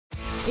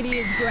It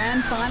is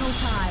grand final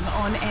time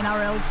on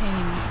NRL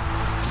Teams.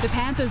 The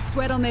Panthers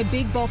sweat on their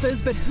big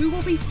boppers, but who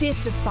will be fit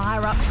to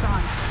fire up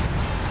front?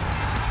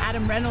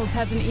 Adam Reynolds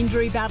has an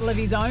injury battle of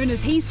his own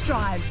as he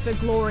strives for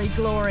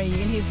glory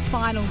in his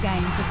final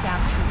game for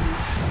South Sydney.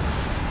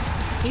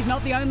 He's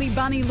not the only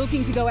bunny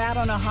looking to go out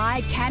on a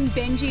high. Can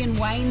Benji and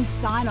Wayne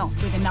sign off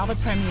with another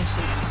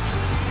premiership?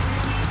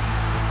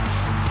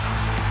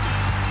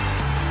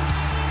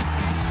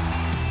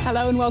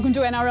 Hello and welcome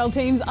to NRL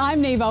Teams.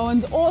 I'm Niav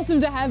Owens.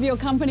 Awesome to have your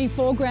company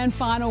for grand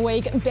final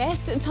week.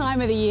 Best time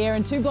of the year,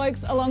 and two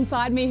blokes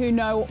alongside me who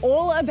know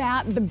all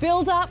about the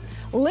build-up,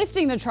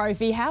 lifting the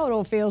trophy, how it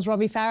all feels.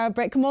 Robbie, Farah,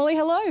 Brett Kimmorley,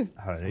 hello.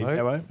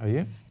 Hello. How are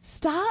you?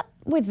 Start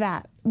with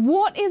that.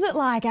 What is it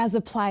like as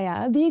a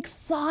player? The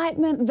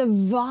excitement, the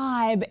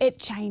vibe, it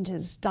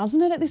changes,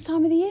 doesn't it, at this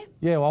time of the year?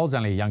 Yeah, well, I was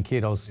only a young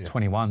kid. I was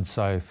 21,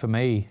 so for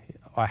me,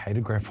 I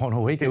hated grand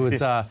final week. It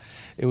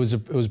was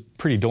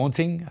pretty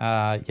daunting.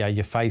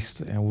 You faced,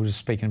 and we were just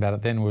speaking about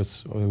it then, we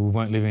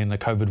weren't living in a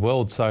COVID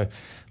world, so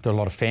there were a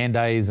lot of fan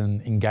days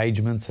and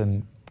engagements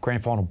and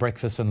grand final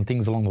breakfasts and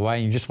things along the way,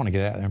 and you just want to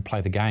get out there and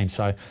play the game.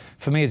 So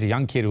for me as a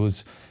young kid, it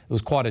was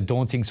quite a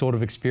daunting sort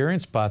of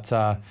experience, but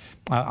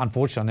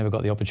unfortunately I never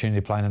got the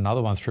opportunity to play in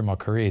another one through my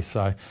career.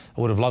 So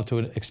I would have loved to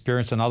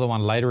experience another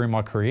one later in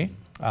my career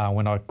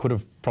when I could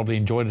have probably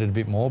enjoyed it a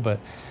bit more, but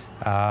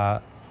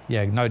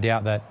no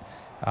doubt that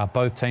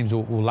both teams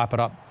will lap it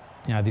up,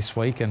 this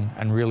week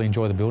and really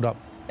enjoy the build-up.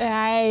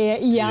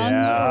 Hey, young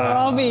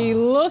Robbie,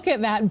 look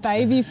at that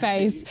baby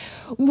face.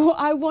 Well,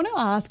 I want to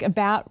ask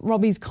about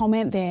Robbie's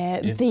comment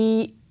there,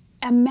 the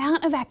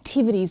amount of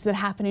activities that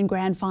happen in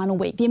grand final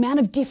week, the amount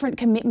of different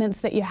commitments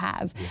that you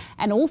have,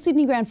 and all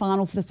Sydney grand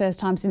final for the first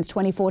time since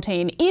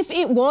 2014. If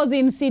it was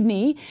in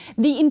Sydney,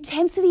 the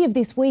intensity of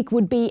this week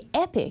would be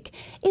epic.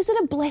 Is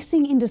it a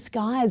blessing in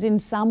disguise in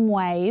some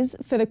ways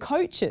for the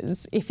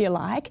coaches, if you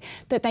like,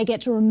 that they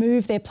get to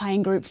remove their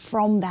playing group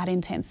from that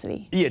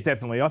intensity? Yeah,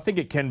 definitely. I think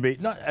it can be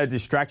not a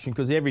distraction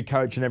because every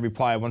coach and every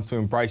player wants to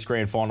embrace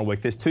grand final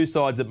week. There's two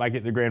sides that make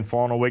it the grand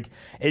final week.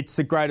 It's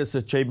the greatest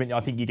achievement I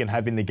think you can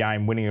have in the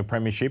game, winning a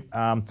premiership.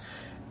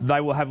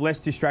 They will have less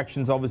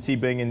distractions, obviously,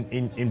 being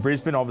in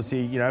Brisbane.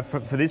 Obviously,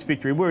 for this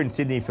victory, we're in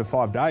Sydney for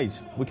 5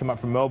 days. We come up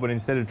from Melbourne.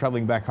 Instead of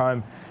travelling back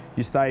home,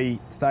 you stay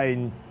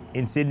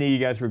in Sydney, you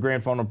go through a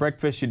grand final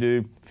breakfast, you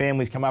do,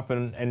 families come up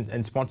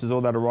and sponsors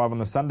all that arrive on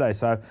the Sunday.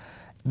 So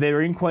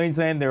they're in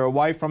Queensland, they're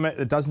away from it.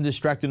 It doesn't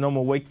distract a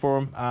normal week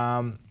for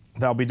them.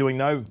 They'll be doing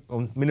no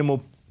or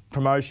minimal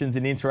promotions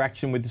and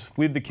interaction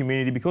with the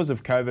community because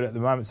of COVID at the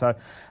moment. So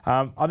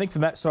I think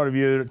from that side of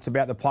view, it's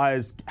about the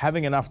players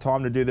having enough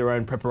time to do their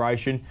own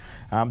preparation.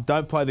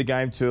 Don't play the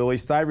game too early.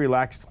 Stay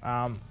relaxed.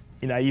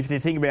 If you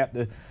think about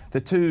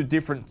the two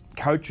different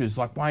coaches,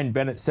 like Wayne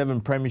Bennett,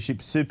 7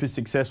 premierships, super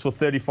successful,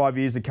 35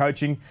 years of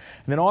coaching.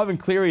 And then Ivan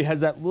Cleary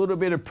has that little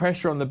bit of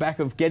pressure on the back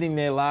of getting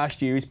there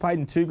last year. He's played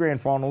in 2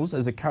 grand finals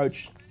as a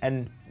coach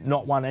and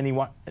not won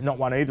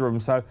either of them.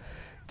 So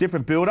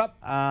different build-up.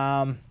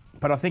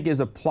 But I think as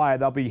a player,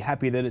 they'll be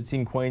happy that it's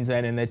in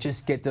Queensland and they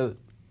just get to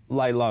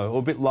lay low, or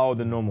a bit lower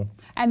than normal.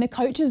 And the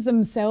coaches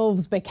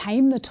themselves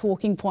became the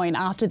talking point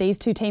after these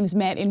two teams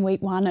met in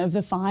week 1 of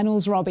the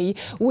finals, Robbie.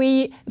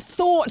 We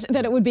thought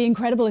that it would be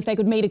incredible if they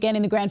could meet again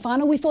in the grand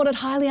final. We thought it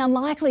highly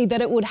unlikely that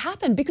it would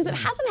happen because it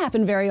hasn't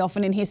happened very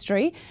often in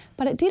history,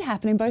 but it did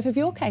happen in both of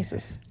your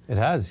cases. It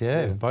has,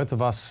 yeah. Both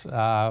of us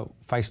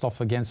faced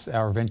off against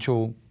our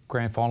eventual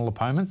grand final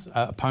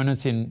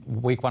opponents in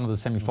week 1 of the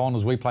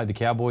semi-finals. We played the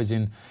Cowboys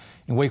in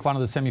week 1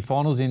 of the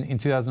semi-finals in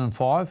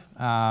 2005,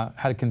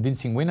 had a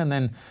convincing win, and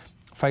then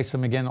faced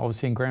them again,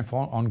 obviously,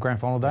 on grand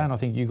final day, and I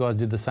think you guys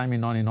did the same in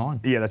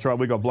 '99. Yeah, that's right.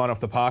 We got blown off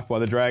the park by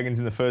the Dragons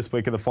in the first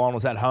week of the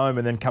finals at home,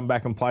 and then come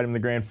back and played them in the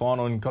grand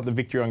final and got the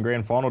victory on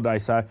grand final day.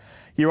 So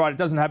you're right, it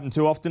doesn't happen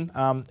too often.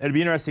 It'll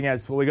be interesting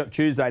we got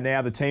Tuesday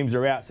now, the teams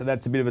are out, so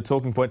that's a bit of a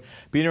talking point.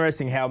 Be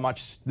interesting how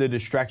much the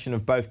distraction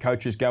of both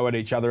coaches go at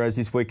each other as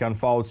this week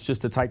unfolds,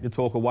 just to take the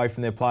talk away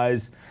from their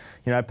players.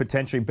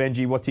 Potentially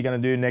Benji, what's he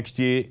going to do next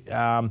year?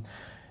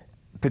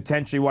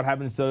 Potentially what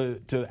happens to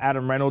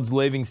Adam Reynolds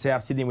leaving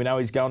South Sydney. We know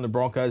he's going to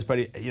Broncos,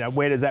 but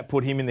where does that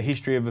put him in the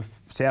history of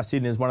South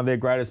Sydney as one of their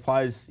greatest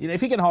players?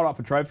 If he can hold up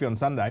a trophy on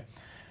Sunday,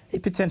 he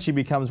potentially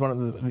becomes one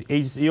of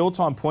he's the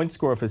all-time point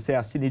scorer for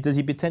South Sydney. Does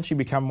he potentially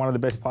become one of the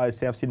best players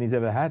South Sydney's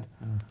ever had?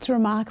 It's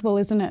remarkable,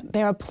 isn't it?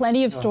 There are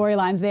plenty of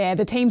storylines there.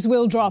 The teams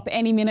will drop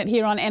any minute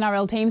here on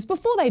NRL Teams.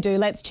 Before they do,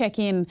 let's check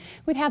in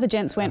with how the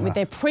gents went with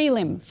their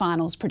prelim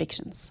finals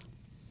predictions.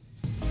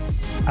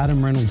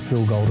 Adam Reynolds'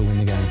 field goal to win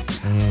the game.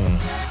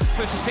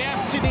 The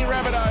South Sydney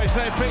Rabbitohs,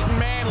 they've beaten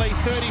Manly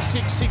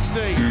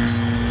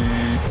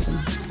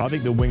 36-16. I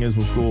think the wingers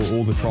will score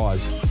all the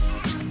tries.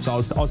 So I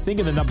was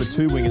thinking the number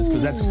 2 wingers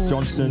because that's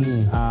Johnson,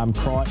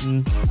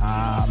 Crichton,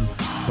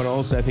 but I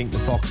also think the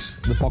Fox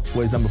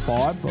wears number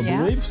 5, I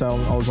believe. So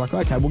I was like,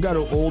 okay, we'll go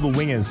to all the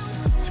wingers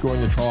scoring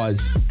the tries.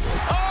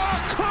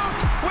 Oh,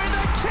 Cook with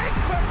a kick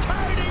for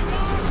Cody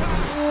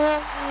Walker.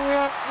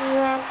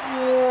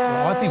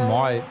 Well, I think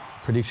my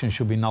prediction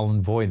should be null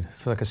and void.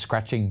 It's like a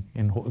scratching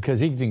because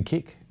he didn't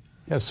kick.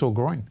 He had a sore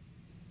groin.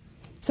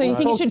 So you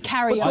think it should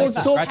carry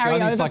over,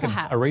 like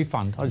perhaps? a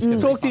refund. I just get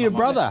a Talk to refund your on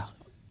brother.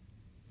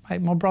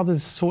 Mate, my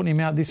brother's sorting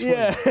him out this week.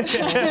 Yeah.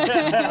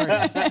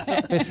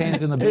 Best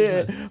hands in the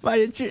business.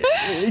 Mate,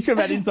 he should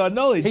have had inside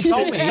knowledge. He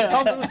told me.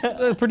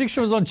 The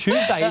prediction was on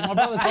Tuesday. My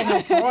brother told me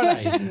on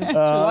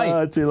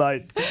Friday. Too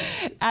late.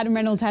 Adam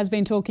Reynolds has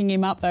been talking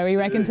him up, though. He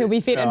reckons he'll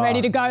be fit and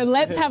ready to go.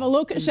 Let's have a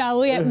look,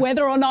 shall we, at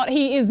whether or not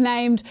he is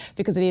named,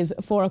 because it is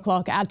 4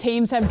 o'clock. Our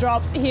teams have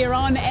dropped here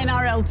on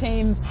NRL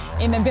Teams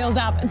in the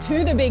build-up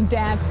to the big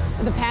dance.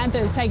 The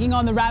Panthers taking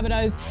on the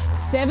Rabbitohs,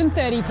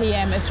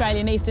 7:30pm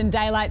Australian Eastern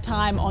Daylight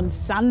Time on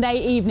Sunday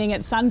evening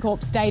at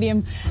Suncorp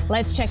Stadium.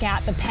 Let's check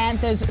out the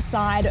Panthers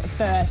side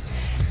first.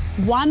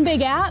 One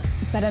big out,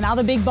 but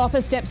another big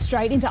bopper steps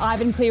straight into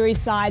Ivan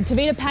Cleary's side.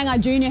 Tevita Pangai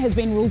Jr. has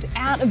been ruled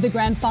out of the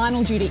grand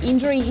final due to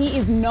injury. He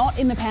is not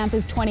in the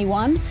Panthers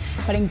 21.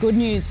 But in good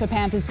news for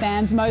Panthers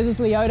fans, Moses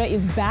Leota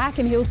is back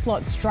and he'll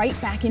slot straight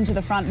back into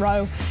the front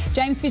row.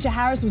 James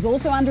Fisher-Harris was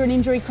also under an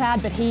injury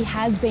cloud, but he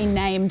has been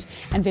named.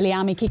 And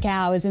Viliami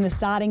Kikau is in the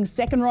starting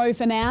second row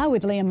for now,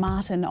 with Liam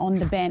Martin on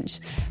the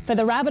bench. For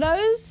the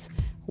Rabbitohs,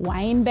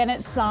 Wayne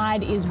Bennett's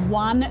side is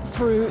 1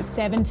 through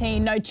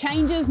 17. No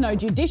changes, no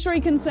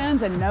judiciary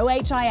concerns and no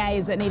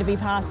HIAs that need to be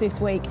passed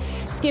this week.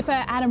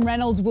 Skipper Adam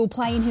Reynolds will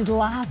play in his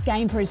last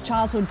game for his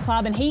childhood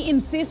club, and he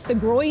insists the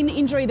groin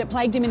injury that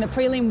plagued him in the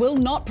prelim will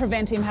not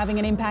prevent him having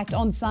an impact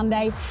on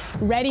Sunday.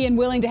 Ready and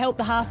willing to help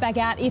the halfback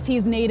out if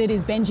he's needed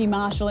is Benji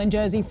Marshall in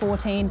jersey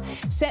 14,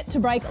 set to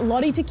break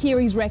Lottie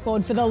Takiri's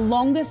record for the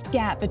longest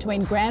gap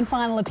between grand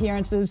final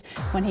appearances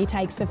when he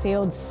takes the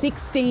field,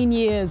 16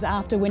 years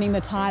after winning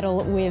the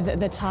title with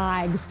the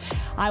Tigers.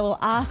 I will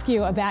ask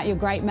you about your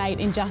great mate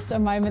in just a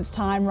moment's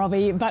time,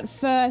 Robbie. But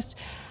first,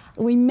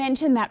 we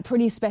mentioned that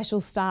pretty special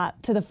start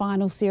to the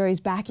final series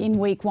back in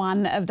week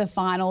 1 of the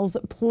finals.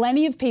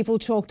 Plenty of people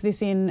chalked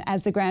this in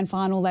as the grand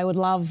final they would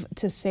love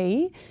to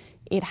see.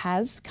 It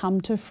has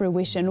come to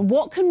fruition.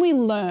 What can we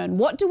learn?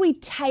 What do we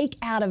take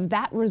out of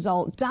that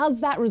result? Does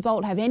that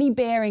result have any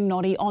bearing,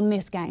 Noddy, on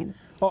this game?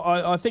 Well,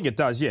 I think it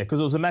does, yeah, because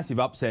it was a massive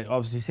upset.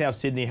 Obviously, South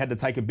Sydney had to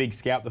take a big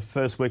scalp the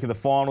first week of the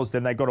finals.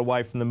 Then they got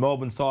away from the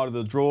Melbourne side of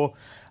the draw.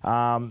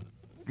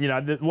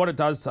 What it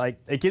does take,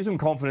 it gives them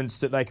confidence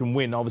that they can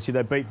win. Obviously,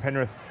 they beat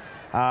Penrith.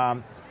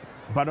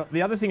 But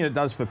the other thing that it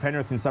does for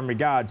Penrith in some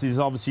regards is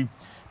obviously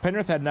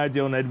Penrith had no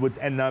Dylan Edwards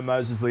and no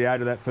Moses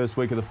Leota that first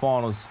week of the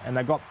finals, and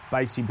they got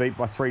basically beat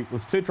by 3. It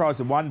was 2 tries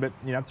to 1, but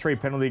 3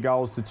 penalty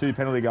goals to 2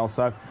 penalty goals.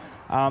 So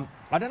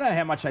I don't know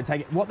how much they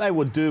take it. What they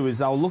would do is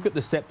they'll look at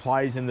the set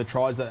plays and the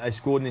tries that they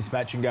scored in this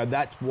match and go,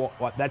 that's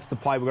the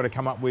play we've got to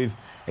come up with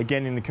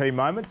again in the key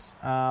moments.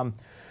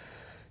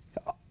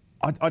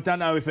 I don't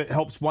know if it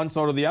helps one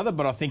side or the other,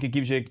 but I think it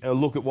gives you a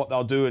look at what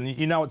they'll do. And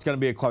it's going to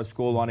be a close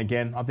scoreline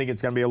again. I think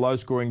it's going to be a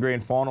low-scoring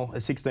grand final, a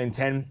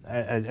 16-10,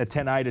 a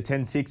 10-8, a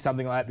 10-6,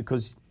 something like that,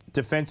 because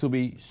defence will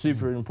be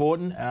super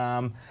important.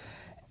 And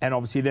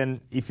obviously then,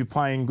 if you're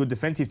playing good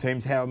defensive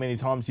teams, how many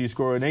times do you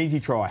score an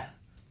easy try?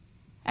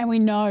 And we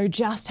know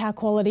just how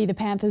quality the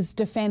Panthers'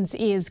 defence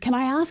is. Can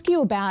I ask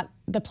you about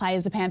the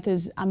players the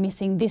Panthers are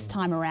missing this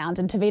time around,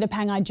 and Tevita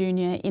Pangai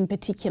Jr. in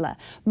particular?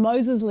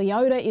 Moses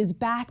Leota is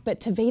back, but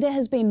Tevita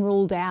has been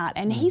ruled out,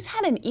 and he's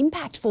had an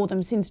impact for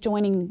them since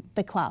joining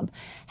the club.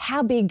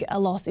 How big a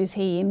loss is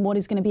he in what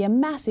is going to be a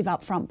massive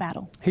upfront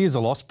battle? He is a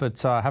loss, but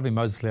having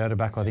Moses Leota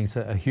back, I think, is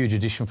a huge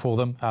addition for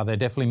them. They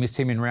definitely missed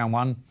him in round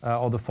 1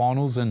 of the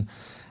finals, and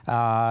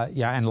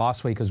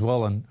last week as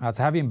well. And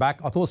to have him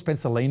back, I thought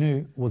Spencer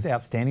Linu was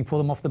outstanding for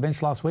them off the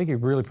bench last week. He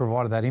really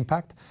provided that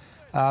impact.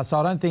 So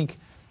I don't think,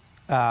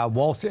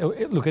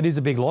 it is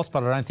a big loss,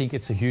 but I don't think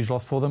it's a huge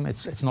loss for them.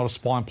 It's not a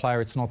spine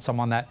player. It's not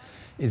someone that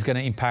is going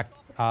to impact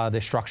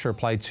their structure of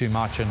play too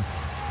much. And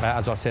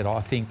as I said,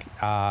 I think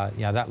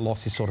that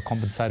loss is sort of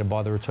compensated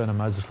by the return of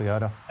Moses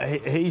Leota.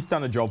 He's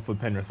done a job for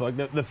Penrith. Like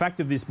the fact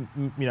of this,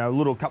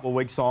 little couple of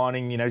weeks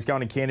signing, he's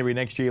going to Canterbury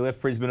next year, left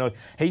Brisbane.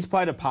 He's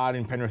played a part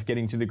in Penrith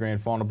getting to the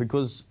grand final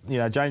because,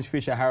 James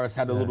Fisher-Harris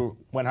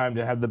went home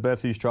to have the birth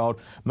of his child.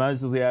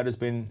 Moses Leota's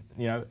been,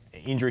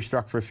 injury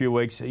struck for a few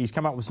weeks. He's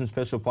come up with some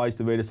special plays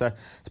to beat us. So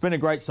it's been a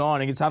great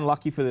signing. It's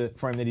unlucky for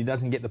him that he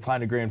doesn't get to play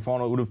in the grand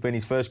final. It would have been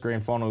his first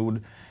grand final.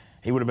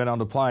 He would have been able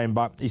to play him,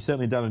 but he's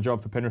certainly done a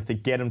job for Penrith to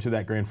get him to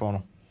that grand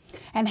final.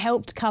 And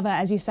helped cover,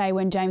 as you say,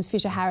 when James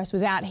Fisher-Harris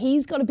was out.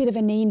 He's got a bit of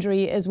a knee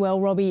injury as well,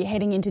 Robbie,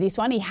 heading into this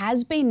one. He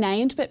has been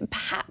named, but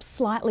perhaps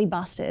slightly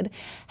busted.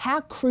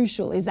 How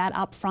crucial is that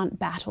up-front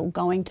battle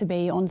going to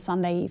be on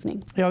Sunday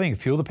evening? Yeah, I think a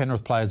few of the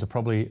Penrith players are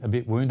probably a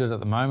bit wounded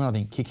at the moment. I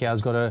think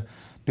Kikau's got a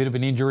bit of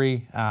an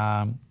injury,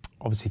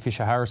 obviously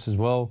Fisher-Harris as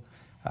well.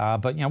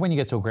 But, when you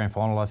get to a grand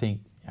final, I think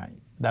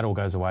that all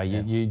goes away.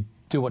 Yeah. You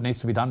do what needs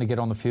to be done to get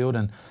on the field,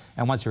 and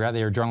once you're out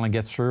there, adrenaline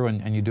gets through,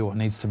 and you do what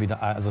needs to be done.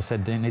 As I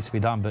said, it needs to be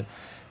done. But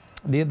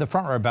the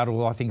front row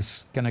battle, I think,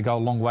 is going to go a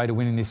long way to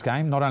winning this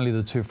game. Not only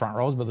the 2 front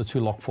rows, but the 2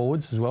 lock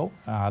forwards as well.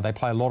 They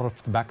play a lot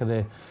off the back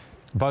of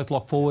both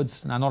lock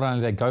forwards. Now, not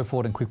only they go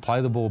forward and quick play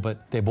the ball,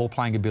 but their ball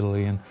playing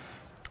ability. And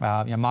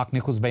Mark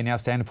Nicholls has been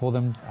outstanding for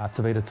them.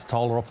 Tavita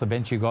Totola off the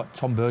bench. You've got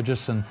Tom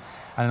Burgess and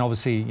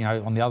obviously,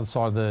 on the other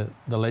side of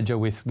the ledger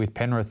with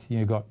Penrith,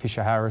 you've got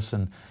Fisher Harris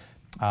and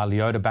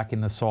Leota back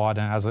in the side.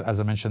 And as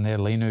I mentioned there,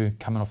 Linu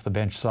coming off the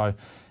bench. So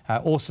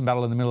awesome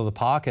battle in the middle of the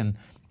park. And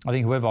I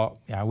think whoever,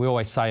 we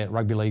always say at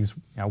rugby leagues,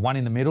 one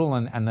in the middle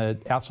and the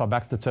outside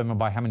back's determined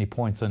by how many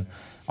points. And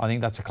I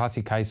think that's a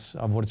classic case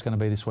of what it's going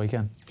to be this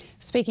weekend.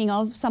 Speaking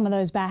of some of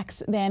those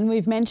backs then,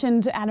 we've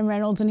mentioned Adam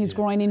Reynolds and his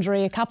groin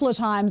injury a couple of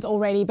times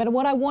already, but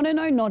what I want to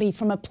know, Noddy,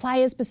 from a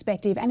player's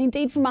perspective and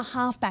indeed from a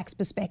halfback's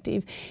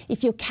perspective,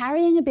 if you're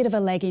carrying a bit of a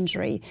leg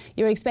injury,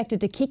 you're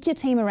expected to kick your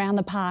team around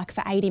the park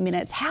for 80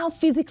 minutes. How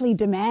physically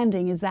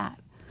demanding is that?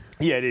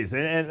 Yeah, it is.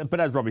 But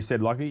as Robbie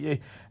said,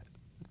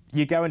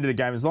 you go into the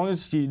game, as long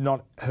as you're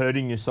not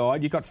hurting your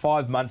side, you've got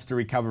 5 months to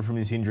recover from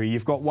this injury.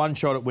 You've got one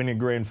shot at winning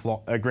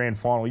a grand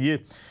final. You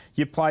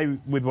play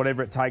with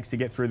whatever it takes to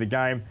get through the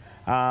game.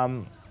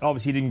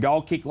 Obviously, he didn't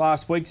goal kick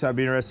last week, so it'll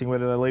be interesting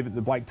whether they leave it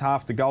to Blake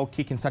Taft to goal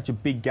kick in such a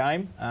big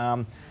game.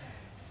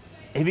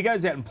 If he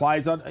goes out and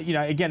plays,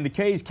 again, the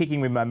key is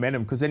kicking with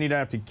momentum, because then you don't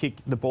have to kick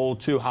the ball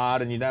too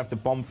hard and you don't have to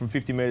bomb from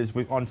 50 metres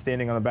on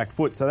standing on the back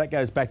foot. So that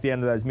goes back down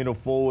to those middle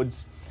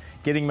forwards.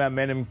 Getting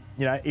momentum,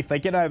 if they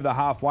get over the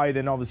halfway,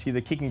 then obviously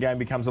the kicking game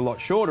becomes a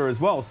lot shorter as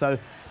well. So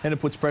then it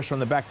puts pressure on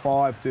the back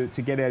five to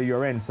get out of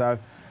your end. So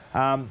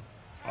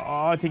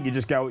I think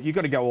you've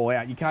got to go all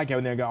out. You can't go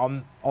in there and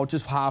go, I'll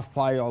just half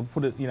play. I'll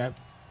put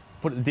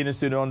the dinner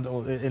suit on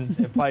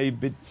and play a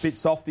bit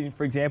soft,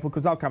 for example,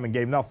 because they'll come and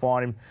get him. They'll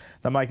find him.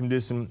 They'll make him do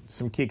some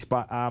kicks.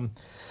 But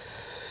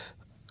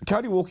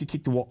Cody Walker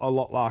kicked a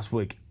lot last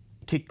week.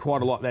 Kicked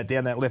quite a lot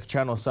down that left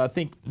channel. So I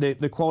think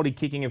the quality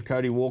kicking of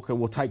Cody Walker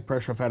will take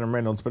pressure off Adam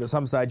Reynolds, but at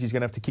some stage he's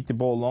going to have to kick the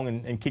ball long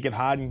and kick it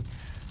hard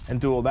and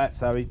do all that.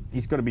 So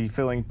he's got to be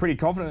feeling pretty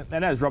confident.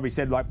 And as Robbie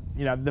said,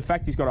 the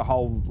fact he's got a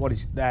whole,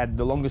 they had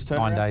the longest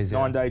turnaround? 9 days,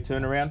 9 day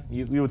turnaround.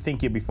 You would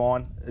think he'd be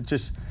fine.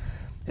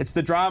 It's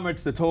the drama,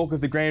 it's the talk of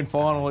the grand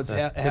final. He'll be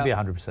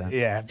 100%.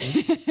 Yeah.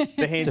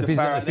 The hands of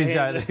Farah.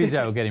 The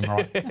physio will get him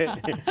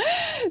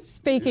right.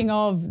 Speaking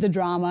of the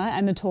drama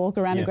and the talk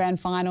around the grand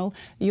final,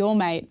 your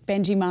mate,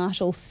 Benji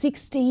Marshall,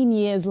 16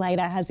 years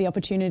later, has the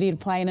opportunity to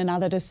play in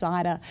another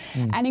decider.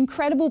 An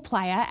incredible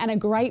player and a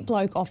great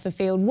bloke off the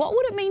field. What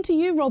would it mean to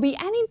you, Robbie,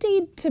 and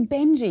indeed to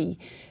Benji,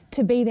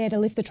 to be there to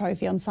lift the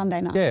trophy on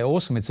Sunday night? Yeah,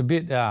 awesome. It's a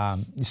bit, you're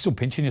still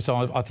pinching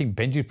yourself. I think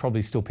Benji's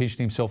probably still pinching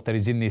himself that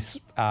he's in this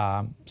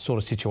sort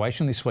of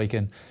situation this week.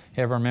 And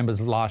everyone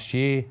remembers last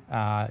year,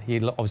 he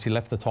obviously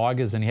left the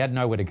Tigers and he had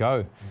nowhere to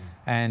go.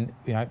 And,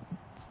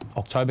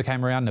 October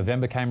came around,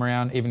 November came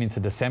around, even into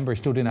December, he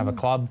still didn't have a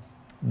club.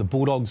 The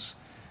Bulldogs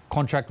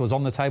contract was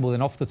on the table,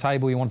 then off the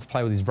table. He wanted to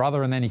play with his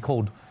brother, and then he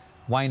called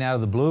Wayne out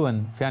of the blue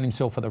and found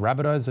himself at the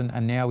Rabbitohs,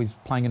 and now he's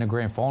playing in a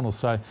grand final.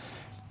 So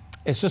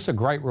it's just a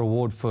great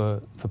reward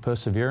for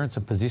perseverance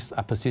and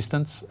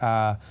persistence.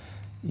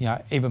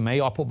 Even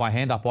me, I put my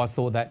hand up. I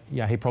thought that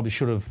he probably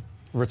should have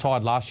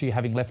retired last year,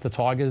 having left the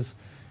Tigers.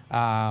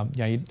 I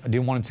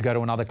didn't want him to go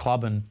to another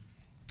club and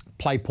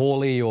play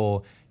poorly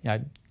or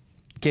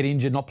get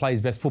injured, not play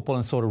his best football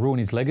and sort of ruin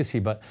his legacy.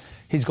 But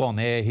he's gone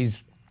there.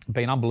 He's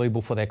been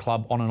unbelievable for their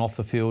club on and off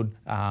the field.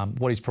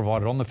 What he's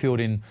provided on the field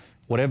in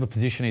whatever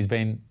position he's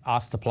been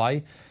asked to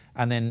play,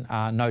 and then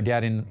no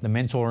doubt in the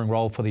mentoring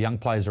role for the young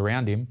players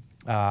around him.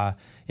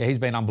 He's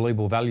been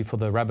unbelievable value for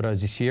the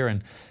Rabbitohs this year,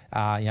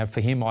 and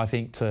for him, I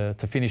think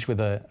to finish with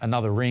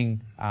another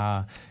ring,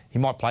 he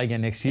might play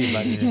again next year,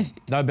 but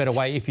no better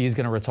way if he is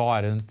going to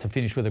retire and to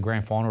finish with a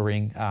grand final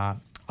ring.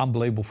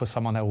 Unbelievable for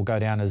someone that will go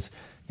down as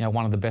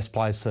one of the best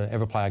players to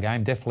ever play a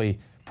game. Definitely,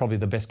 probably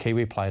the best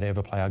Kiwi player to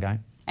ever play our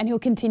game. And he'll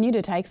continue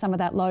to take some of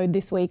that load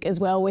this week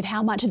as well, with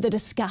how much of the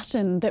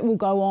discussion that will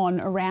go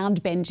on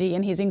around Benji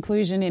and his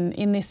inclusion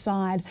in this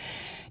side.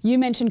 You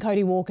mentioned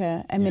Cody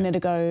Walker a minute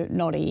ago,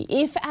 Noddy.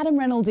 If Adam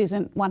Reynolds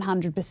isn't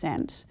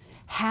 100%,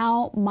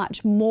 how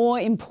much more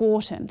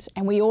important,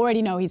 and we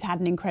already know he's had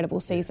an incredible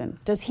season,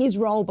 does his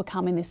role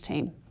become in this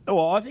team?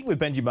 Well, I think with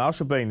Benji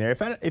Marshall being there,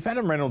 if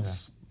Adam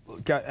Reynolds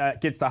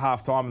gets to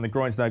half-time and the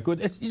groin's no good,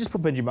 you just put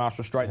Benji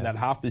Marshall straight in that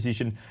half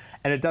position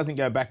and it doesn't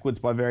go backwards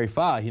by very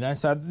far,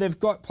 So they've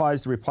got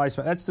players to replace,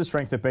 but that's the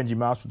strength of Benji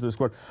Marshall to the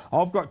squad.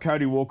 I've got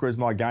Cody Walker as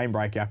my game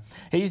breaker.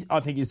 I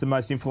think he's the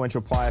most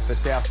influential player for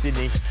South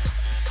Sydney.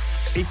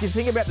 If you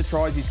think about the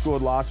tries he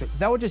scored last week,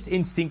 they were just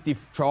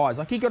instinctive tries.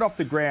 He got off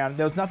the ground,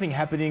 there was nothing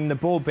happening, the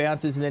ball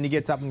bounces and then he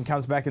gets up and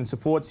comes back and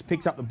supports,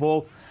 picks up the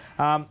ball.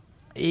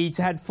 He's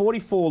had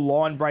 44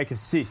 line break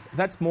assists.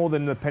 That's more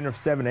than the Penrith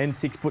 7 and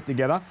 6 put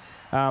together.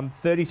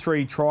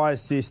 33 try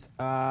assists.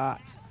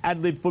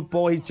 Ad-lib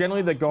football. He's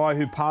generally the guy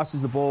who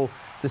passes the ball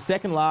the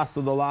second last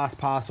or the last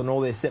pass on all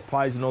their set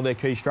plays and all their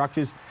key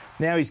structures.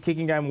 Now his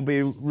kicking game will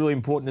be really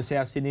important to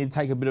South Sydney to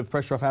take a bit of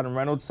pressure off Adam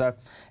Reynolds. So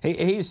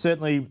he is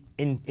certainly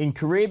in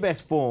career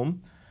best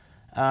form.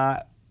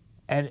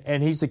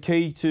 And he's the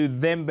key to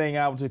them being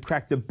able to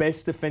crack the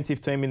best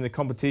defensive team in the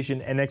competition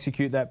and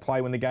execute that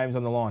play when the game's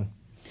on the line.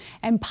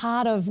 And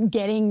part of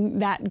getting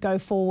that go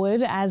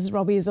forward, as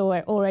Robbie has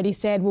already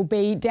said, will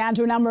be down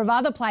to a number of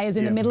other players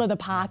in the middle of the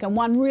park. And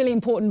one really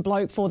important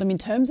bloke for them in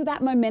terms of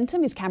that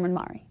momentum is Cameron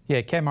Murray.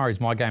 Yeah, Cam Murray's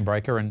my game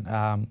breaker.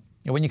 And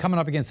when you're coming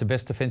up against the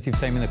best defensive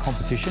team in the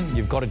competition,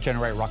 you've got to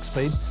generate ruck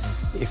speed.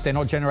 If they're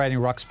not generating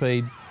ruck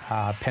speed,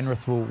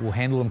 Penrith will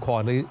handle them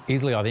quite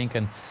easily, I think.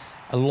 And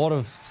a lot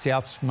of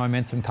South's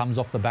momentum comes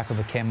off the back of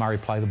a Cam Murray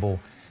play the ball.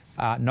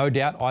 No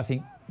doubt, I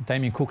think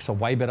Damien Cook's a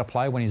way better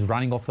player when he's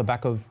running off the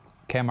back of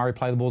Cam Murray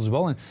play the balls as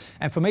well.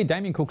 And for me,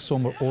 Damien Cook's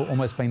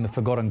almost been the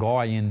forgotten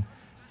guy in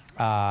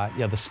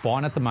the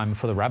spine at the moment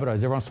for the Rabbitohs.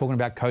 Everyone's talking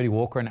about Cody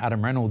Walker and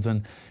Adam Reynolds,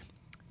 and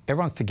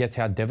everyone forgets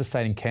how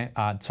devastating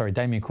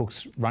Damien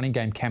Cook's running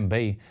game can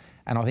be.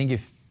 And I think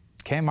if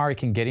Cam Murray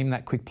can get him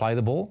that quick play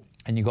the ball,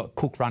 and you've got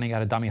Cook running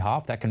out a dummy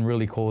half, that can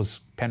really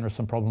cause Penrith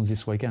some problems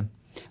this weekend.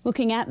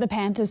 Looking at the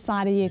Panthers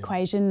side of the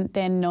equation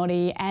then,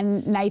 Noddy,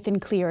 and Nathan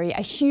Cleary,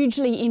 a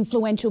hugely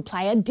influential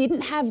player,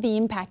 didn't have the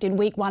impact in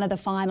week 1 of the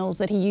finals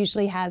that he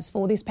usually has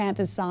for this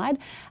Panthers side.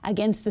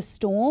 Against the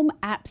Storm,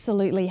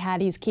 absolutely had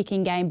his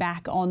kicking game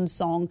back on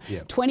song.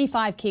 Yep.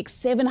 25 kicks,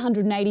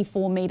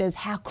 784 metres.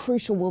 How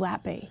crucial will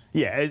that be?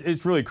 Yeah,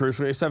 it's really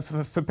crucial. So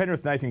for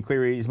Penrith, Nathan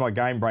Cleary is my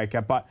game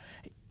breaker, but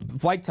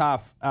Blake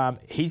Taaffe,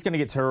 he's going to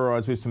get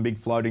terrorised with some big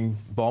floating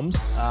bombs.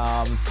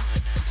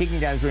 Kicking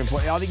game's really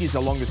important. I think he's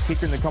the longest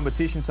kicker in the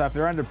competition, so if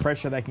they're under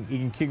pressure, he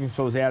can kick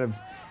themselves out of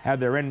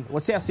their end.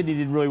 What South Sydney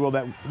did really well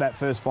that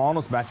first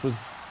finals match was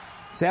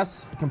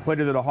South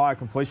completed at a higher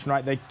completion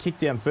rate. They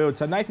kicked downfield.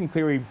 So Nathan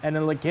Cleary, and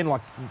then again,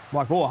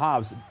 like all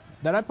halves,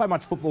 they don't play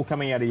much football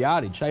coming out of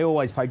yardage. They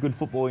always play good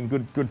football in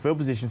good field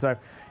position. So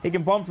he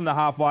can bomb from the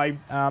halfway.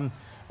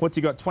 What's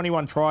he got?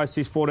 21 try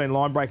assists, 14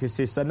 line break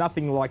assists. So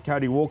nothing like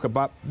Cody Walker,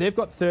 but they've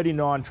got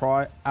 39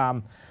 try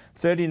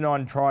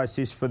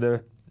assists for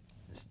the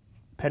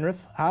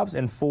Penrith halves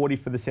and 40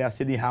 for the South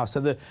Sydney halves.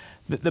 So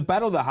the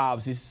battle of the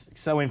halves is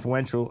so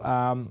influential.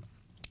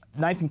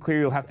 Nathan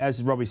Cleary will have,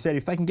 as Robbie said,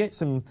 if they can get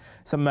some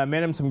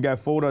momentum, some go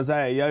forward,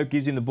 Isaiah Yeo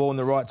gives him the ball in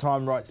the right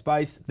time, right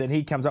space, then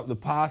he comes up with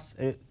the pass.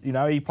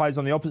 He plays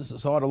on the opposite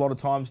side a lot of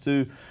times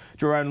to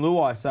Jerome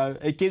Luai. So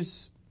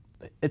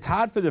it's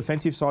hard for the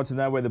defensive side to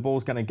know where the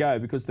ball's going to go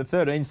because the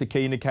 13's the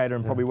key indicator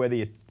and probably where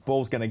the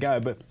ball's going to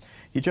go. But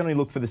you generally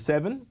look for the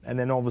 7, and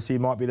then obviously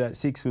it might be that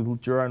 6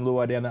 with Jerome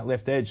Luai down that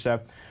left edge. So,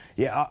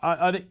 yeah,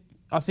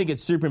 I think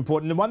it's super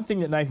important. The one thing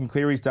that Nathan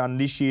Cleary's done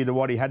this year to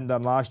what he hadn't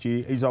done last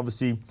year is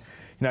obviously,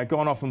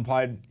 gone off and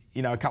played,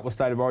 a couple of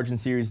State of Origin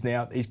series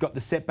now. He's got the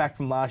setback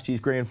from last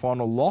year's grand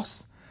final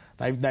loss.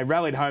 They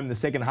rallied home the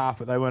second half,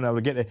 but they weren't able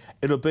to get there.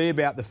 It'll be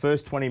about the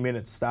first 20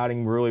 minutes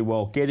starting really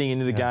well, getting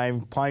into the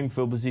game, playing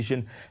field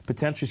position,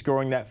 potentially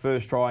scoring that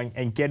first try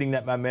and getting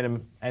that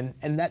momentum, and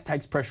that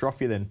takes pressure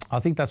off you then. I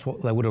think that's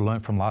what they would have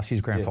learnt from last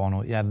year's grand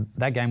final. Yeah,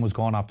 that game was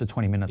gone after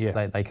 20 minutes.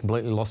 Yeah. They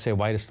completely lost their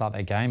way to start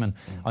that game, and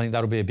I think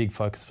that'll be a big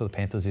focus for the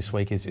Panthers this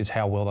week is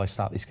how well they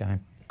start this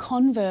game.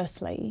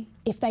 Conversely,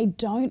 if they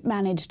don't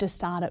manage to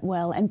start it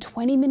well and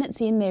 20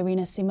 minutes in they're in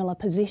a similar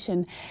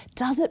position,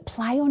 does it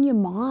play on your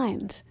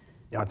mind?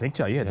 I think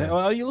so,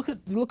 yeah. You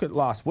look at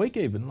last week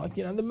even,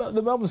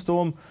 the Melbourne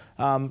Storm,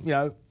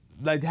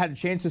 they had a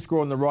chance to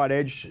score on the right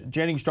edge.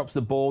 Jennings drops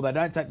the ball. They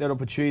don't take that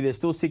opportunity. They're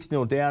still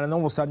 6-0 down, and all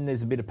of a sudden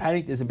there's a bit of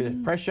panic, there's a bit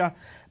of pressure.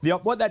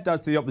 What that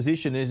does to the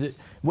opposition is that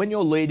when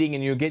you're leading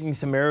and you're getting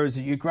some errors,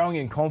 you're growing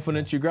in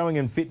confidence, you're growing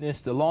in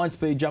fitness, the line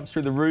speed jumps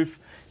through the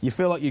roof, you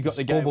feel like you've got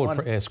the game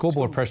won.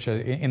 Scoreboard pressure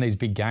in these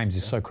big games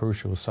is so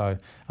crucial. So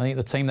I think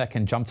the team that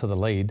can jump to the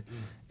lead,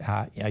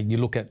 you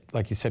look at,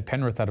 like you said,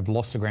 Penrith that have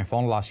lost the grand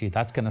final last year,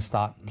 that's going to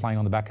start playing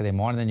on the back of their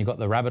mind. And then you've got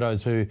the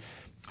Rabbitohs who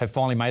have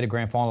finally made a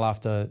grand final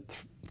after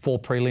 4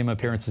 prelim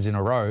appearances in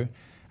a row,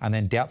 and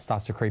then doubt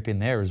starts to creep in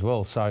there as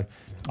well. So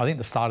I think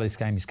the start of this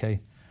game is key.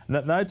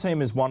 No team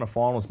has won a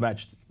finals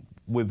match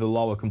with a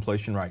lower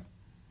completion rate.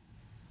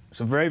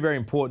 So very, very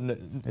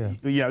important.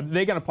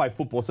 They're going to play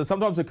football. So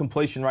sometimes the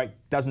completion rate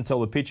doesn't tell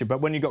the picture.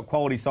 But when you've got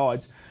quality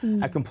sides,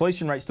 a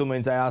completion rate still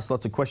means they ask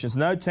lots of questions.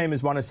 No team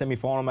has won a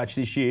semi-final match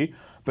this year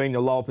being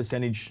the lower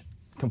percentage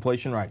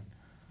completion rate.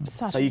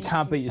 So you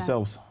can't beat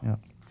yourselves. Yeah.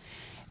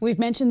 We've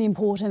mentioned the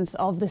importance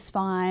of the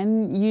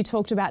spine. You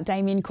talked about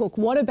Damien Cook.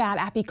 What about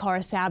Api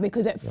Coruscant?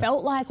 Because it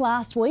felt like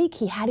last week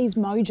he had his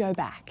mojo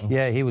back.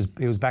 Yeah, he was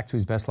back to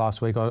his best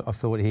last week. I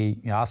thought he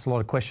asked a lot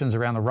of questions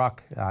around the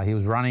ruck. He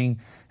was running.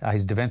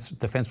 His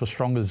defence was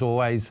strong as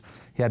always.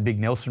 He had Big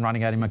Nelson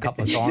running at him a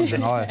couple of times,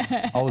 and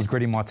I was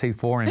gritting my teeth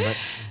for him. But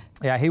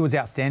yeah, he was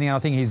outstanding, and I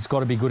think he's got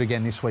to be good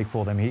again this week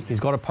for them. He's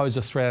got to pose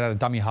a threat at a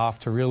dummy half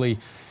to really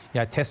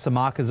test the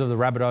markers of the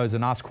Rabbitohs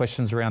and ask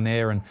questions around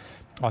there. And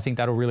I think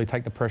that'll really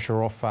take the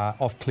pressure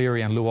off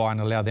Cleary and Luai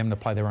and allow them to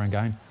play their own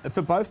game.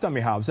 For both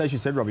dummy halves, as you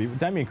said, Robbie,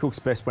 Damien Cook's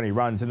best when he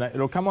runs, and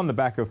it'll come on the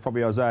back of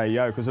probably Isaiah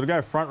Yeo, because it'll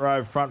go front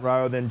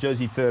row, then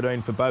jersey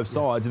 13 for both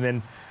sides, and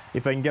then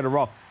if they can get a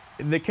roll.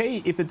 The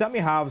key, if the dummy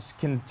halves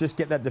can just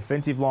get that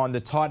defensive line to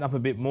tighten up a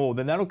bit more,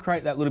 then that'll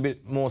create that little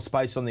bit more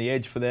space on the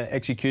edge for their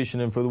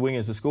execution and for the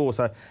wingers to score.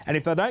 So, and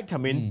if they don't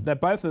come in, that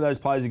both of those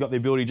players have got the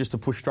ability just to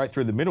push straight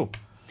through the middle.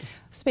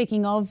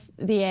 Speaking of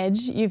the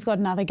edge, you've got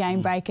another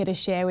game breaker to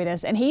share with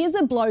us. And he is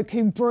a bloke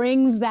who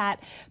brings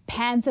that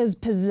Panthers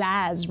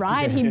pizzazz,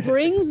 right? He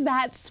brings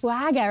that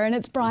swagger, and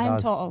it's Brian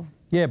To'o.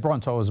 Yeah, Brian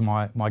To'o was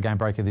my game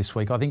breaker this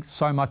week. I think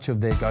so much of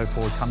their go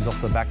forward comes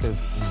off the back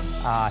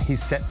of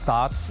his set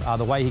starts,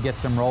 the way he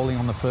gets them rolling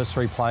on the first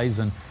 3 plays.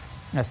 And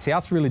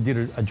South really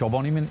did a job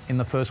on him in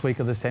the first week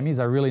of the semis.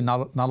 They really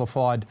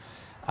nullified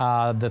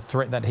the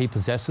threat that he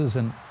possesses,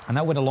 and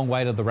that went a long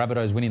way to the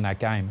Rabbitohs winning that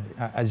game.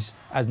 As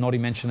Noddy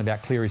mentioned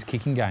about Cleary's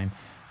kicking game,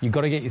 you've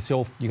got to get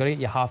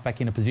your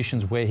halfback into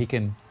positions where he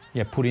can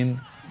put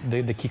in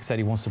the kicks that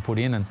he wants to put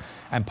in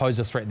and pose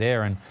a threat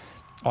there. And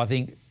I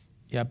think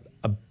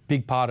a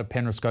big part of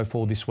Penrith's go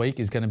forward this week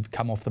is going to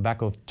come off the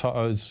back of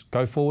To'o's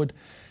go forward.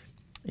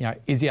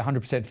 Is he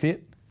 100%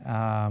 fit?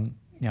 I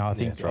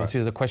think obviously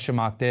there's a question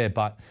mark there,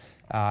 but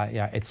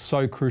it's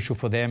so crucial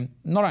for them.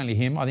 Not only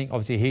him, I think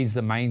obviously he's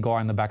the main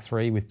guy in the back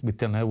 3 with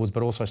Dylan Edwards,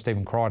 but also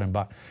Stephen Crichton.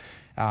 But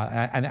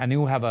and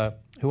he'll have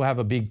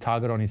a big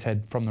target on his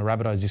head from the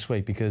Rabbitohs this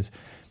week, because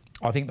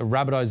I think the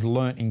Rabbitohs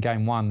learnt in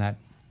game 1 that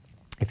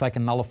if they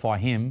can nullify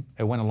him,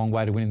 it went a long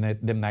way to winning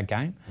them that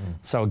game.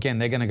 So again,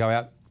 they're going to go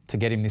out to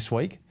get him this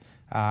week.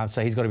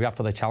 So he's got to be up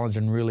for the challenge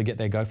and really get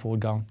their go forward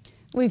going.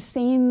 We've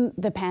seen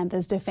the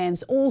Panthers'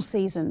 defence all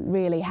season,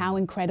 really, how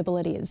incredible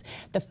it is.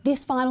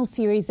 This final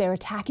series, their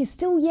attack is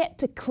still yet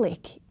to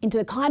click into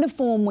the kind of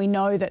form we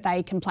know that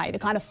they can play, the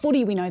kind of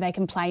footy we know they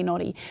can play,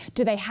 Noddy.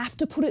 Do they have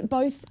to put it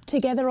both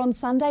together on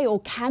Sunday,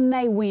 or can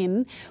they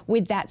win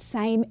with that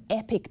same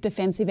epic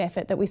defensive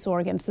effort that we saw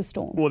against the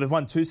Storm? Well, they've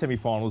won 2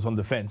 semi-finals on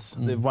defence.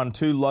 They've won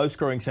 2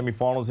 low-scoring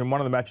semi-finals. In one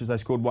of the matches, they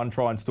scored 1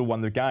 try and still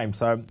won the game.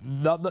 So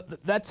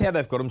that's how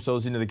they've got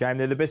themselves into the game.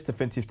 They're the best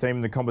defensive team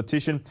in the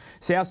competition.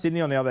 South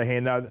Sydney, on the other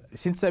hand, though,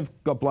 since they've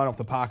got blown off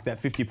the park, that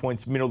 50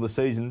 points middle of the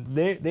season,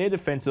 their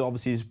defence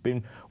obviously has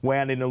been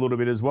wound in a little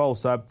bit as well.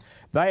 So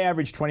they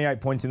averaged 28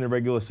 points in the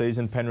regular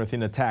season, Penrith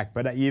in attack,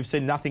 but you've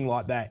seen nothing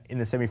like that in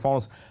the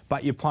semi-finals.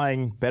 But you're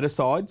playing better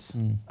sides,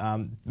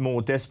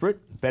 more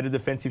desperate, better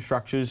defensive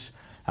structures,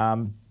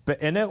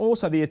 and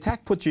also the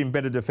attack puts you in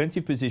better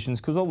defensive positions,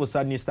 because all of a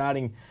sudden you're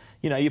starting,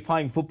 you're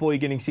playing football, you're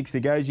getting 60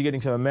 goes, you're getting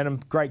some momentum.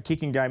 Great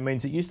kicking game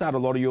means that you start a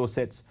lot of your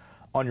sets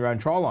on your own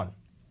try line.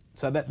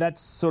 So that's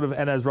sort of,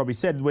 and as Robbie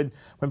said, when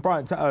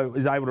Brian To'o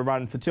is able to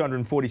run for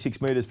 246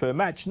 metres per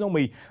match,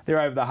 normally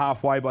they're over the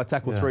halfway by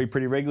tackle 3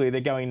 pretty regularly. They're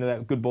going into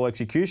that good ball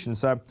execution.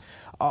 So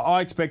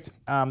I expect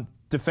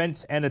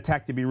defence and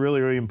attack to be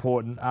really, really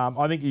important.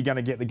 I think you're going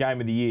to get the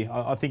game of the year.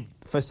 I think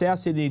for South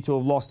Sydney to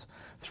have lost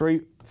three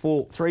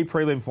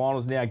prelim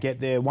finals now, get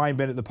there, Wayne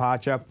Bennett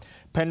departure,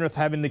 Penrith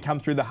having to come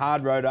through the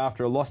hard road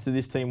after a loss to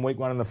this team week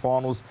 1 in the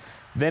finals,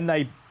 then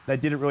they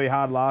did it really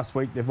hard last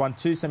week. They've won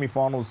 2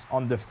 semi-finals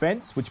on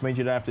defence, which means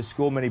you don't have to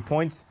score many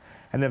points,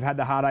 and they've had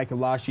the heartache of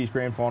last year's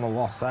grand final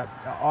loss. So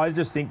I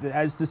just think that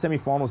as the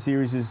semi-final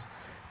series has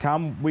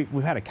come,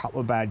 we've had a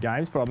couple of bad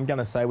games, but I'm going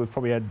to say we've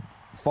probably had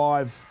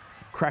 5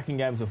 cracking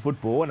games of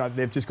football, and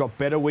they've just got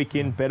better week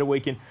in, better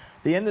week in.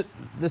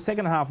 The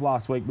second half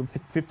last week,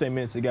 15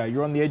 minutes ago,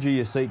 you're on the edge of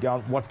your seat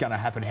going, what's going to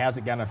happen? How's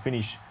it going to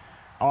finish?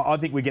 I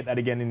think we get that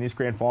again in this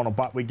grand final,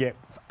 but we get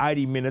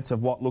 80 minutes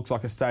of what looks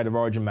like a state of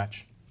origin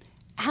match.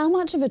 How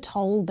much of a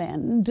toll,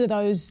 then, do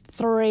those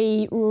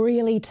 3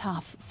 really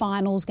tough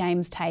finals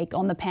games take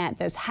on the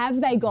Panthers?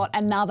 Have they got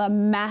another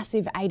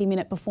massive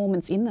 80-minute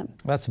performance in them?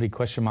 That's a big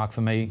question mark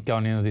for me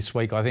going into this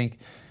week. I think,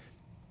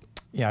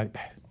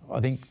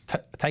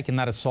 taking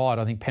that aside,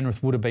 I think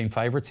Penrith would have been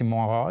favourites in my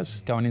eyes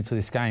going into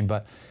this game,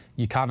 but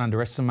you can't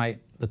underestimate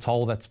the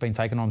toll that's been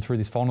taken on through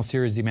this final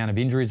series, the amount of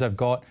injuries they've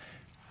got,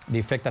 the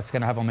effect that's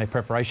going to have on their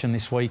preparation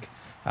this week.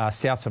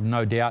 Souths have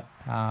no doubt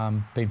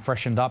been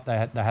freshened up. They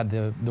had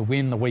the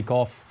win the week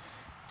off,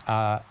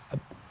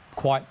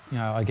 quite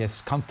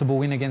comfortable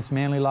win against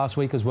Manly last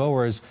week as well.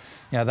 Whereas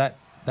that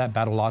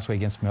battle last week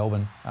against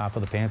Melbourne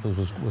for the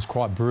Panthers was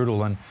quite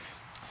brutal, and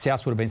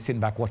Souths would have been sitting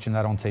back watching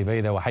that on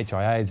TV. There were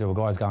HIAs, there were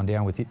guys going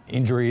down with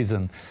injuries,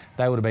 and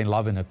they would have been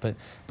loving it.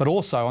 But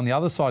also on the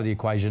other side of the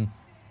equation,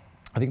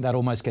 I think that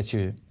almost gets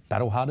you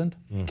battle hardened,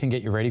 can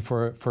get you ready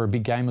for a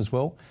big game as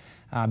well.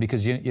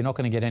 Because you're not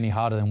going to get any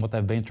harder than what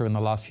they've been through in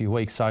the last few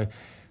weeks.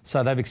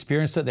 So they've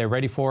experienced it, they're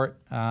ready for it.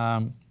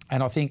 And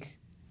I think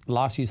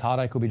last year's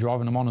heartache will be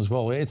driving them on as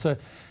well. It's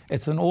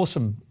an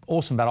awesome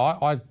battle.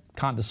 I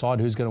can't decide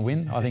who's going to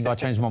win. I think I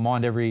change my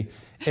mind every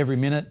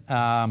minute.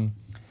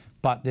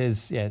 But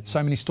there's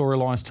so many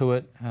storylines to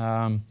it.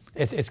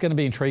 It's going to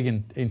be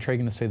intriguing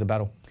to see the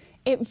battle.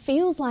 It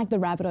feels like the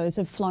Rabbitohs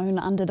have flown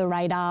under the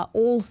radar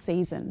all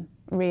season.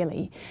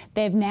 Really.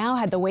 They've now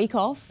had the week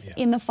off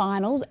in the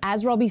finals.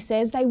 As Robbie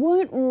says, they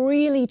weren't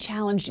really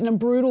challenged in a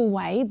brutal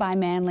way by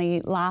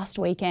Manly last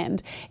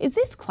weekend. Is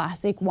this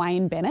classic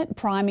Wayne Bennett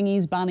priming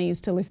his bunnies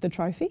to lift the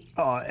trophy?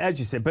 Oh, as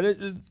you said, but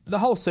the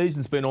whole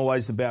season's been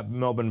always about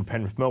Melbourne and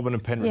Penrith, Melbourne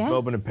and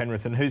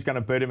Penrith, and who's going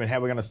to beat him and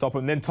how we're going to stop him.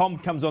 And then Tom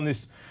comes on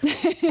this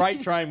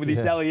freight train with his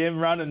Dally M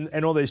run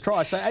and all these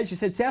tries. So as you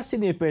said, South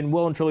Sydney have been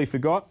well and truly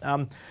forgot.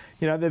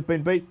 They've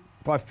been beat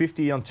by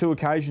 50 on 2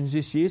 occasions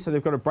this year, so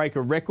they've got to break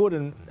a record,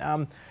 and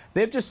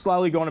they've just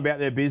slowly gone about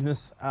their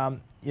business.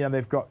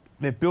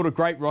 They've built a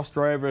great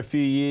roster over a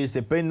few years.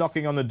 They've been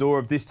knocking on the door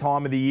of this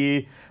time of the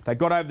year. They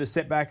got over the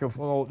setback of,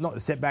 well, not the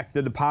setback,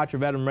 the departure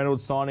of Adam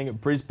Reynolds signing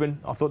at Brisbane.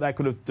 I thought that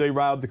could have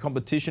derailed the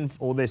competition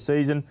or their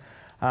season.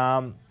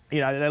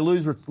 They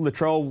lose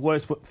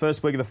Latrell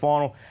first week of the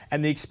final,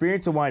 and the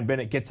experience of Wayne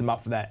Bennett gets them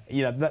up for that.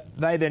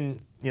 They then,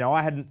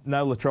 I had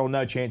no Latrell,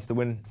 no chance to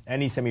win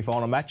any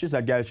semi-final matches.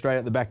 They'd go straight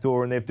out the back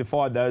door, and they've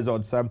defied those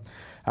odds. So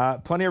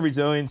plenty of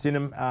resilience in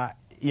him.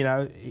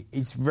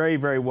 He's very,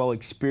 very well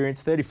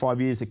experienced,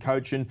 35 years of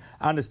coaching,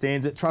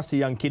 understands it, trusts a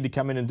young kid to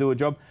come in and do a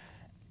job.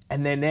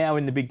 And they're now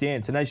in the big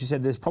dance. And as you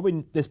said, there's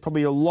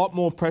probably a lot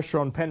more pressure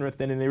on Penrith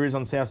than there is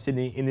on South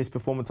Sydney in this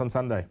performance on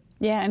Sunday.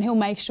 Yeah, and he'll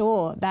make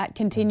sure that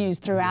continues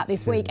throughout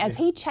this week as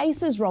he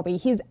chases, Robbie,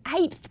 his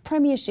 8th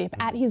premiership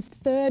at his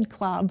 3rd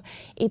club.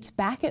 It's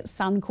back at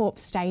Suncorp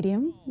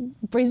Stadium.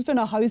 Brisbane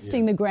are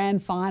hosting the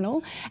grand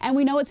final, and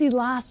we know it's his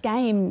last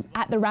game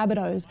at the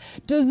Rabbitohs.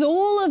 Does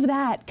all of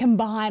that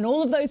combine,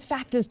 all of those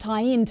factors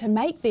tie in to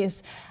make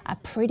this a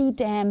pretty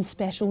damn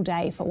special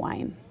day for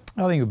Wayne?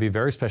 I think it would be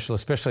very special,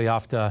 especially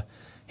after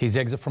his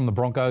exit from the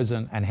Broncos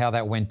and how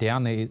that went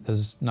down.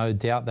 There's no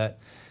doubt that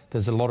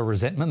there's a lot of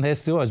resentment there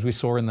still, as we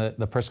saw in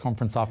the press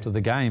conference after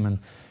the game. And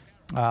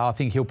I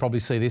think he'll probably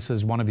see this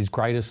as one of his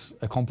greatest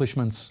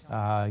accomplishments,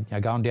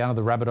 going down to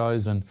the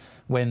Rabbitohs. And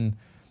when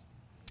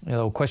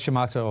there were question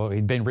marks, or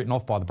he'd been written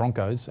off by the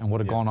Broncos and would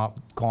have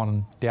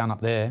gone down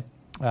up there.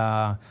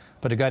 But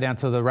to go down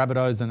to the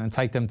Rabbitohs and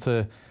take them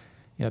to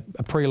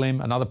a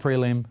prelim, another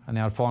prelim, and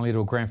now finally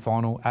to a grand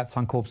final at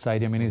Suncorp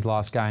Stadium in his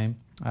last game.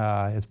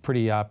 It's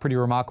pretty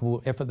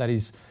remarkable effort that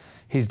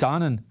he's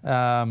done,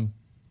 and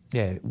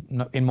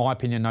in my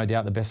opinion, no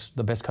doubt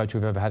the best coach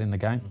we've ever had in the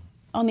game.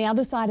 On the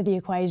other side of the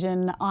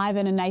equation,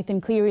 Ivan and Nathan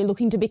Cleary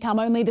looking to become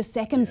only the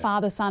second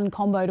father-son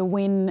combo to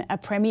win a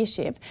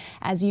premiership.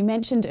 As you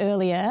mentioned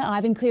earlier,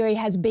 Ivan Cleary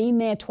has been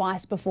there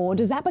twice before.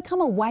 Does that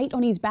become a weight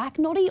on his back,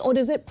 Noddy, or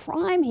does it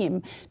prime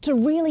him to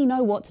really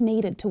know what's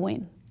needed to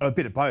win? A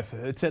bit of both.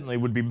 It certainly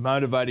would be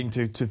motivating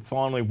to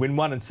finally win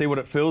one and see what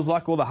it feels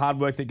like, all the hard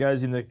work that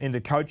goes into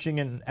coaching.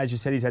 And as you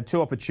said, he's had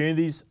 2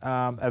 opportunities,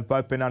 have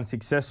both been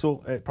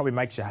unsuccessful. It probably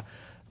makes you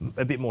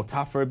a bit more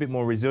tougher, a bit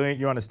more resilient.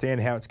 You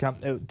understand how it's come.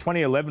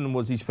 2011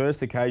 was his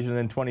first occasion, and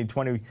then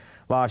 2020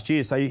 last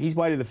year. So he's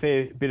waited a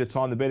fair bit of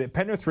time to be there.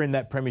 Penrith are in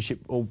that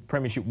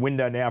premiership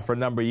window now for a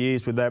number of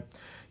years with that,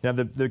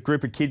 the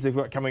group of kids they've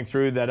got coming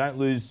through. They don't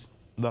lose.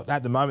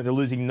 At the moment, they're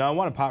losing no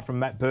one apart from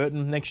Matt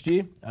Burton next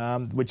year,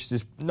 which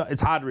is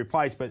it's hard to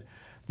replace. But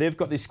they've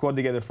got this squad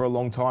together for a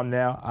long time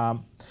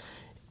now.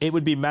 It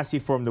would be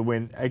massive for them to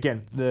win.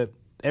 Again,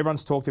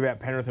 everyone's talked about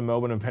Penrith and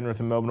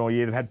Melbourne all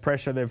year. They've had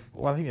pressure.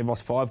 I think they've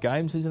lost 5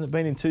 games, hasn't it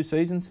been, in 2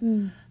 seasons?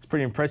 It's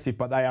pretty impressive,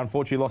 but they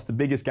unfortunately lost the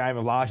biggest game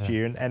of last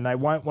year, and they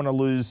won't want to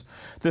lose.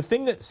 The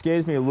thing that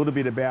scares me a little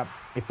bit about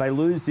if they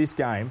lose this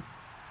game,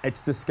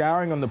 it's the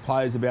scarring on the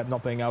players about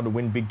not being able to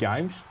win big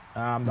games.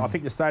 I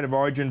think the State of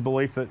Origin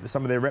belief that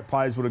some of their rep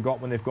players would have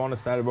got when they've gone to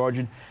State of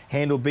Origin,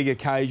 handle big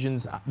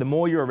occasions. The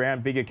more you're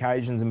around big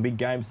occasions and big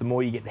games, the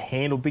more you get to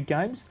handle big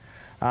games.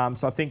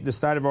 So I think the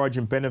State of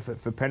Origin benefit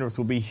for Penrith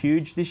will be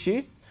huge this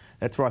year.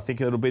 That's where I think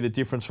it'll be the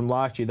difference from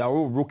last year. They were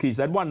all rookies.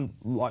 They'd won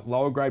like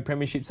lower grade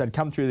premierships. They'd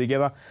come through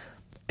together.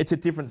 It's a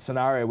different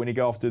scenario when you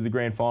go off to the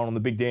grand final and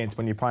the big dance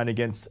when you're playing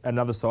against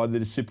another side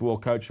that is super well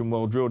coached and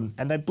well drilled.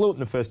 And they blew it in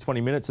the first 20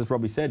 minutes, as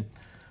Robbie said.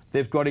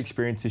 They've got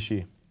experience this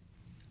year.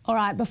 All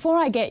right, before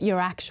I get your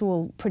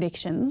actual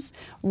predictions,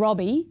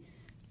 Robbie,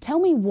 tell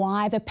me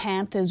why the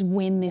Panthers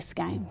win this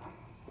game.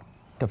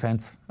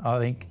 Defence. I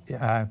think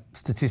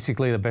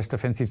statistically the best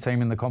defensive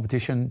team in the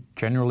competition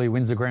generally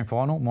wins the grand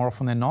final more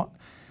often than not.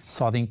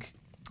 So I think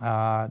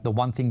the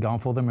one thing going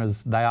for them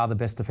is they are the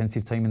best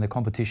defensive team in the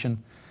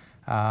competition,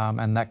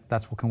 and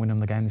that's what can win them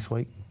the game this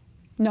week.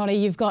 Noddy,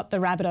 you've got the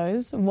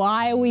Rabbitohs.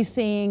 Why are we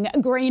seeing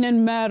Green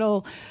and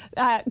Myrtle,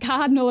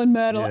 Cardinal and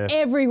Myrtle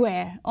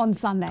everywhere on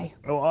Sunday?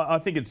 Well, I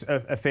think it's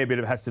a fair bit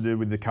of it has to do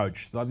with the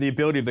coach. Like the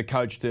ability of the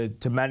coach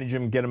to manage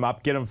them, get them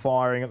up, get them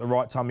firing at the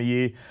right time of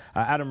year.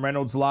 Adam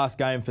Reynolds' last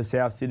game for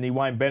South Sydney.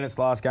 Wayne Bennett's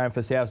last game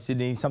for South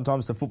Sydney.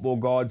 Sometimes the football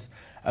gods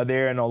are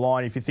there in a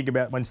line. If you think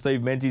about when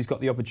Steve Menzies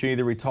got the opportunity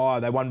to retire,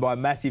 they won by a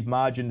massive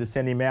margin to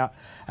send him out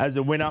as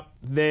a winner.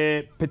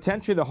 They're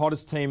potentially the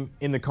hottest team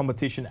in the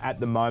competition at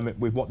the moment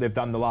with what they've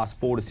done the last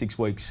 4 to 6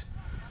 weeks.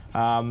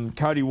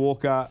 Cody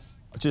Walker,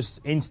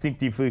 just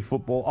instinctively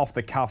football, off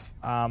the cuff,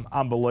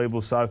 unbelievable.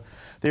 So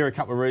there are a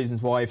couple of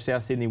reasons why if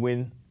South Sydney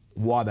win,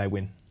 why they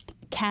win.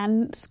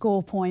 Can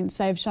score points.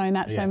 They've shown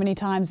that so many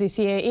times this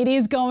year. It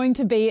is going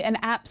to be an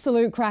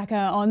absolute cracker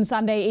on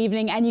Sunday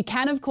evening, and you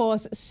can, of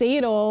course, see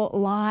it all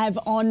live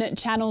on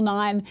Channel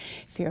 9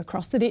 if you're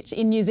across the ditch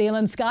in New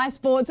Zealand. Sky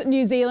Sports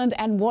New Zealand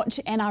and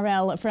watch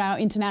NRL for our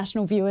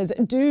international viewers.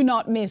 Do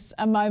not miss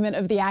a moment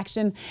of the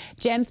action.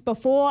 Gents,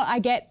 before I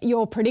get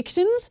your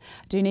predictions,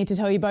 I do need to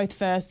tell you both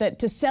first that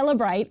to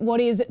celebrate what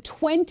is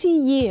 20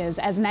 years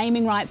as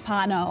naming rights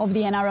partner of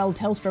the NRL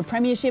Telstra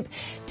Premiership,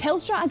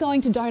 Telstra are going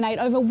to donate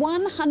over $1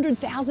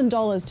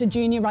 $100,000 to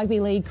junior rugby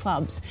league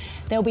clubs.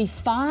 There'll be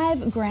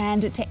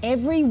 $5,000 to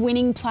every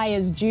winning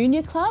player's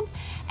junior club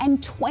and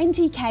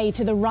 $20,000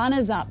 to the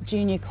runners-up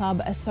junior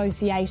club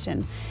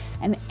association.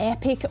 An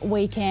epic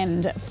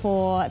weekend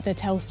for the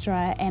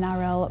Telstra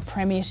NRL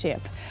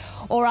Premiership.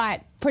 All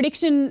right,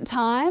 prediction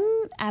time.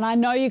 And I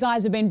know you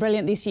guys have been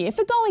brilliant this year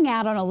for going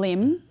out on a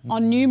limb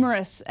on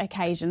numerous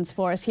occasions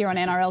for us here on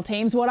NRL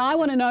Teams. What I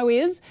want to know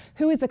is,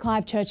 who is the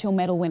Clive Churchill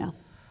medal winner?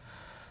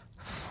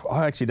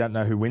 I actually don't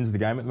know who wins the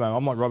game at the moment.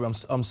 I'm like Robbie,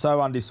 I'm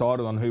so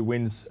undecided on who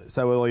wins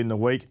so early in the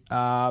week.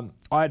 I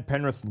had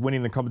Penrith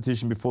winning the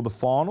competition before the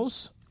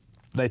finals.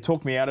 They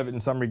talked me out of it in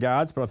some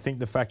regards, but I think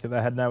the fact that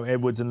they had no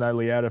Edwards and no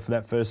Leota for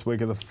that first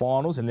week of the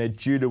finals, and they're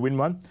due to win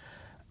one,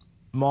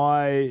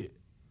 my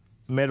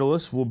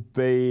medalist will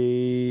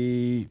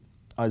be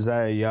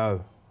Isaiah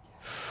Yeo.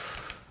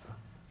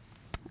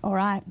 All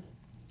right.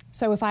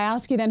 So if I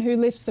ask you then who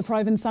lifts the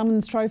Proven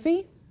Summons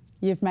trophy,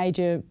 you've made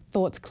your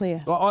thoughts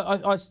clear.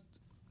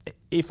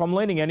 If I'm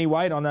leaning any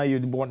way, I know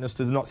you'd want us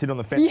to not sit on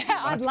the fence.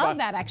 Yeah, I'd love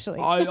that actually.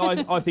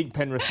 I think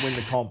Penrith win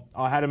the comp.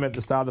 I had them at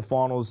the start of the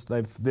finals.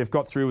 They've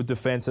got through with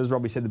defence. As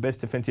Robbie said, the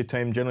best defensive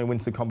team generally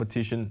wins the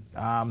competition.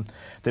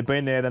 They've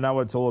been there. They know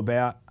what it's all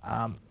about.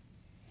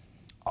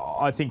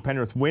 I think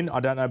Penrith win. I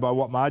don't know by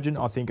what margin.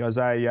 I think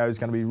Isaiah Yeo is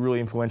going to be really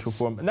influential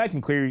for them.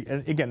 Nathan Cleary,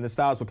 and again, the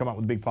Stars will come up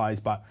with big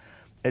plays, but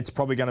it's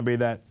probably going to be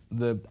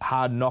the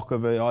hard knock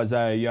of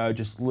Isaiah Yeo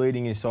just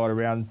leading his side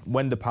around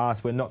when to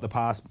pass, when not to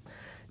pass.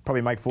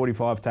 Probably make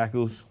 45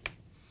 tackles.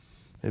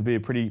 It'd be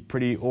a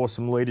pretty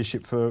awesome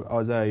leadership for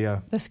Isaiah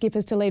Yeo. The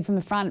skippers to lead from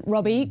the front.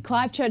 Robbie,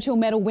 Clive Churchill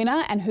medal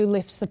winner, and who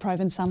lifts the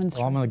Proven Summons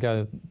trophy? I'm going to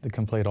go the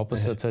complete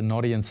opposite to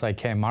Noddy and say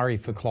Cam Murray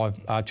for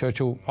Clive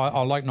Churchill.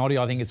 I like Noddy.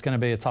 I think it's going to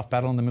be a tough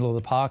battle in the middle of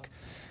the park.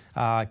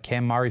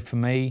 Cam Murray, for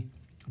me,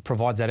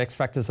 provides that X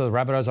factor to the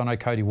Rabbitohs. I know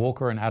Cody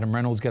Walker and Adam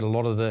Reynolds get a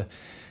lot of the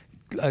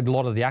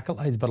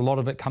accolades, but a lot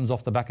of it comes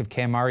off the back of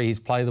Cam Murray. His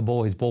play the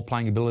ball, his ball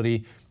playing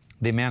ability,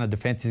 the amount of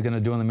defence he's going to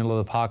do in the middle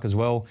of the park as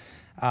well.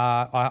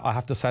 I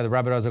have to say the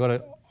Rabbitohs.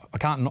 I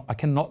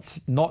cannot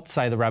not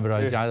say the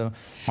Rabbitohs. Yeah. You know,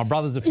 my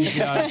brother's a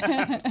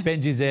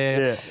Benji's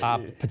there.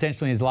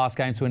 Potentially in his last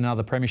game to win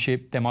another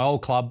premiership. They're my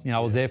old club. I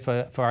was there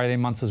for 18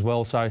 months as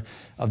well. So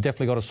I've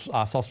definitely got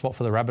a soft spot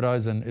for the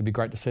Rabbitohs, and it'd be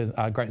great to see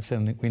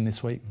them win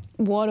this week.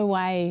 What a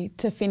way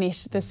to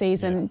finish the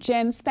season.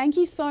 Gents, thank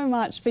you so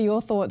much for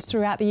your thoughts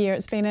throughout the year.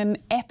 It's been an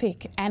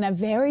epic and a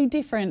very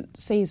different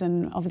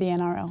season of the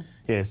NRL.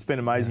 Yeah, it's been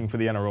amazing for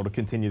the NRL to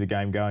continue the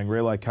game going,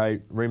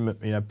 relocate,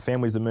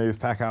 families to move,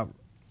 pack up,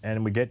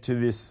 and we get to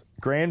this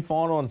grand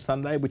final on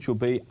Sunday, which will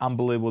be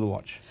unbelievable to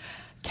watch.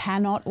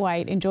 Cannot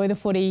wait. Enjoy the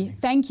footy.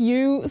 Thank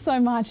you so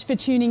much for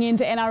tuning in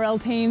to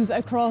NRL Teams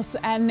across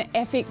an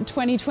epic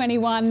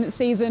 2021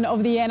 season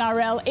of the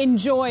NRL.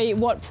 Enjoy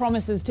what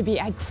promises to be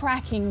a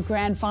cracking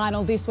grand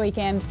final this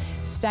weekend.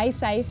 Stay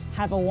safe,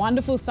 have a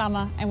wonderful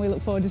summer, and we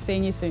look forward to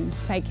seeing you soon.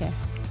 Take care.